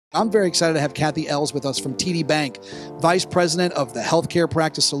I'm very excited to have Kathy Ells with us from TD Bank, Vice President of the Healthcare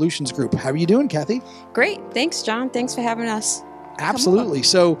Practice Solutions Group. How are you doing, Kathy? Great. Thanks, John. Thanks for having us. Absolutely.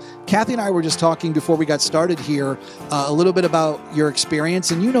 So Kathy and I were just talking before we got started here a little bit about your experience,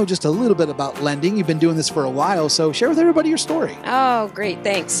 and you know just a little bit about lending. You've been doing this for a while, so share with everybody your story. Oh, great.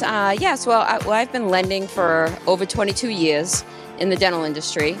 Thanks. Yes, well, I've been lending for over 22 years in the dental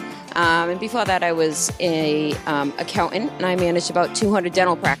industry. And before that, I was a accountant, and I managed about 200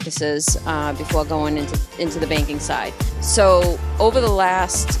 dental practices before going into the banking side. So over the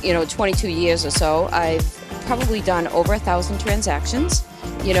last 22 years or so, I've probably done over 1,000 transactions.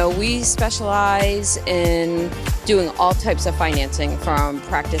 We specialize in doing all types of financing, from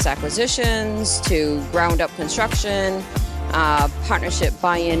practice acquisitions to ground up construction, partnership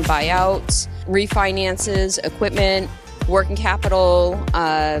buy-in, buy-outs, refinances, equipment, working capital,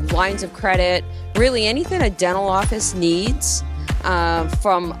 lines of credit, really anything a dental office needs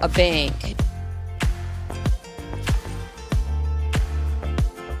from a bank.